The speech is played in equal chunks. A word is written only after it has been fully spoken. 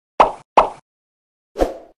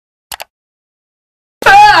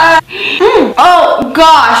Oh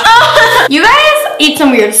gosh. You guys eat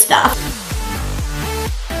some weird stuff.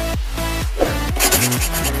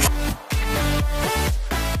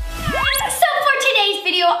 So for today's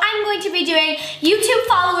video, I'm going to be doing YouTube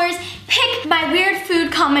followers pick my weird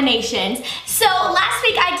food combinations. So last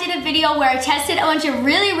week I did a video where I tested a bunch of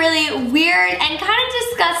really weird and kind of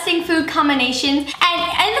disgusting food combinations, and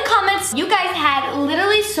in the comments you guys had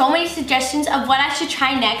literally so many suggestions of what I should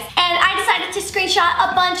try next, and I decided to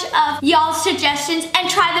screenshot a bunch of y'all's suggestions and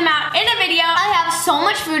try them out in a video. I have so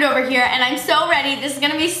much food over here and I'm so ready. This is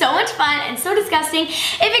gonna be so much fun and so disgusting.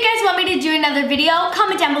 If you guys want me to do another video,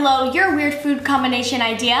 comment down below your weird food combination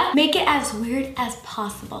idea. Make it as weird as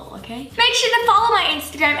possible, okay? Make sure to follow my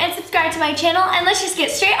Instagram and subscribe to my channel, and let's just get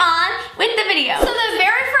straight on with the video. So the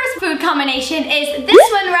very first food combination is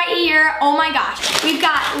this one right here. Oh my gosh. We've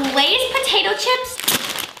got Lay's potato chips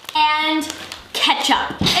and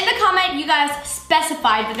ketchup. In the comment, you guys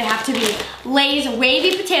specified that they have to be Lay's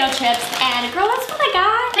wavy potato chips, and girl, that's what I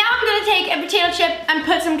got. Now I'm gonna take a potato chip and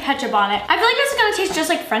put some ketchup on it. I feel like this is gonna taste just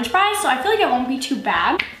like French fries, so I feel like it won't be too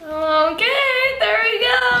bad. Okay, there we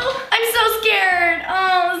go. I'm so scared.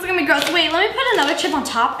 Oh, this is gonna be gross. Wait, let me put another chip on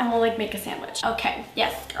top and we'll like make a sandwich. Okay,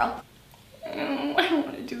 yes, girl. I don't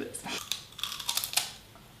wanna do this.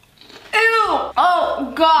 Ew!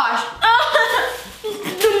 Oh gosh.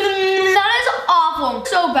 That is awful.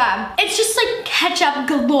 So bad. It's just like ketchup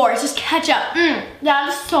galore. It's just ketchup. That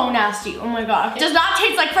is so nasty. Oh my god. It does not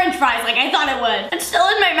taste like French fries like I thought it would. It's still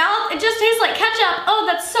in my mouth. It just tastes like ketchup. Oh,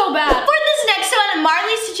 that's so bad. For this next one,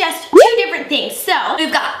 Marley suggests two different things. So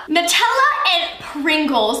we've got Nutella and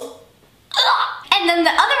Pringles. And then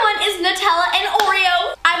the other one is Nutella and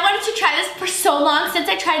Oreo. I wanted to try this for so long since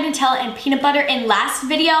I tried Nutella and peanut butter in last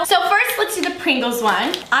video. So first, let's do the Pringles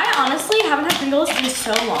one. I honestly haven't had Pringles in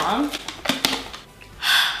so long.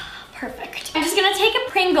 Perfect. I'm just gonna take a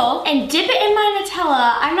Pringle and dip it in my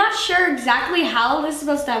Nutella. I'm not sure exactly how this is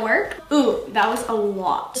supposed to work. Ooh, that was a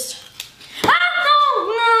lot. Ah,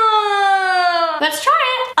 no! Let's try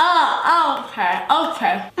it.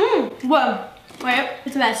 Okay. Whoa. Wait,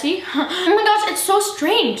 it's messy. Oh my gosh, it's so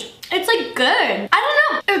strange. It's like good. I don't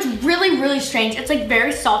know. It's really strange. It's like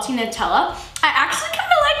very salty Nutella. I actually kind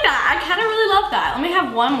of like that. I kind of really love that. Let me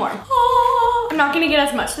have one more. Oh, I'm not gonna get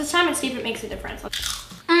as much this time and see if it makes a difference.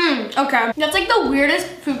 Okay. That's like the weirdest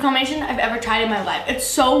food combination I've ever tried in my life. It's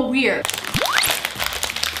so weird.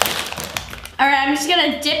 All right, I'm just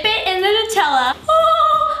gonna dip it in the Nutella.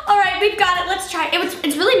 Oh, all right, we've got it. Let's try it.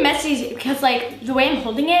 It's really messy because like the way I'm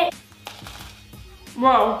holding it.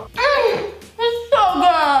 Whoa. It's so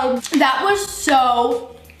good. That was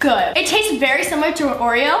so good. It tastes very similar to an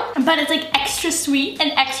Oreo, but it's like extra sweet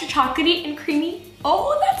and extra chocolatey and creamy.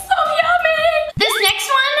 Oh, that's so yummy. This next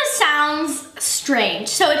one sounds strange.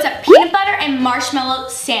 So it's a peanut butter and marshmallow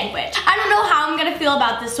sandwich. I don't know how I'm gonna feel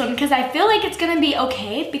about this one because I feel like it's gonna be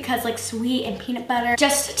okay because like sweet and peanut butter.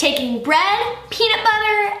 Just taking bread, peanut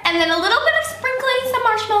butter, and then a little bit of sprinkling some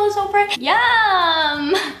marshmallows over it.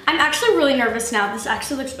 Yum! I'm actually really nervous now. This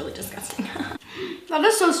actually looks really disgusting. That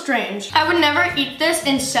is so strange. I would never eat this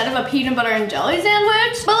instead of a peanut butter and jelly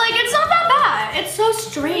sandwich, but like it's not that bad. It's so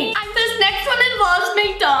strange. This next one involves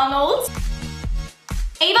McDonald's.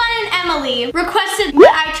 Avon and Emily requested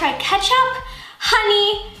that I try ketchup,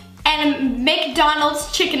 honey, and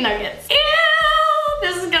McDonald's chicken nuggets. Ew,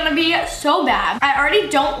 this is gonna be so bad. I already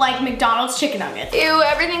don't like McDonald's chicken nuggets. Ew,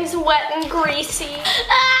 everything's wet and greasy.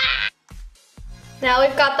 Ah! Now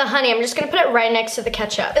we've got the honey. I'm just gonna put it right next to the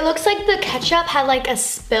ketchup. It looks like the ketchup had like a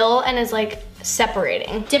spill and is like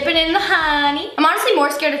separating. Dip it in the honey. I'm honestly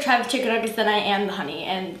more scared to try the chicken nuggets than I am the honey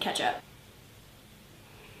and ketchup.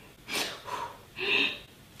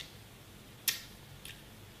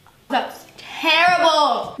 That's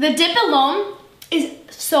terrible. The dip alone is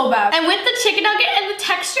so bad. And with the chicken nugget and the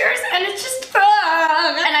textures, and it's just,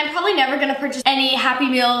 and I'm probably never gonna purchase any Happy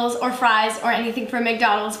Meals or fries or anything from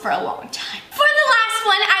McDonald's for a long time. For the last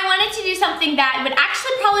one, I wanted to do something that would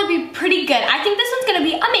actually probably be pretty good. I think this one's gonna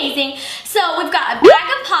be amazing. So we've got a bag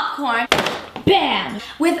of popcorn. Bam!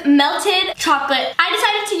 With melted chocolate. I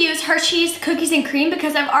decided to use Hershey's cookies and cream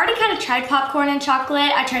because I've already kind of tried popcorn and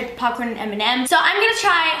chocolate. I tried popcorn and M&M. So I'm gonna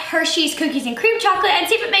try Hershey's cookies and cream chocolate and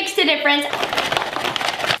see if it makes a difference.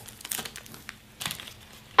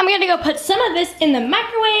 I'm gonna go put some of this in the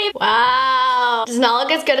microwave. Wow, does not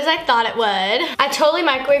look as good as I thought it would. I totally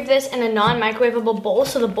microwaved this in a non-microwavable bowl,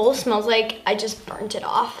 so the bowl smells like I just burnt it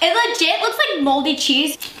off. It legit looks like moldy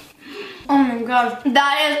cheese. Oh my god,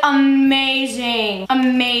 that is amazing.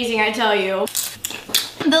 Amazing, I tell you.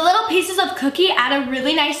 The little pieces of cookie add a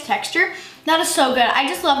really nice texture. That is so good. I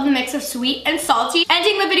just love the mix of sweet and salty.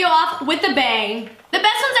 Ending the video off with a bang. The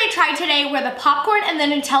best ones I tried today were the popcorn and the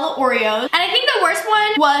Nutella Oreos. And I think the worst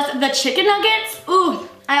one was the chicken nuggets. Ooh,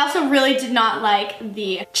 I also really did not like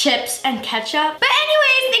the chips and ketchup. But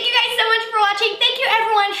anyways, thank you guys so much for watching. Thank you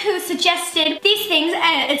everyone who suggested these things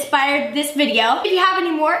and inspired this video. If you have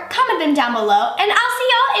any more, comment them down below. And I'll see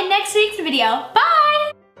y'all in next week's video. Bye!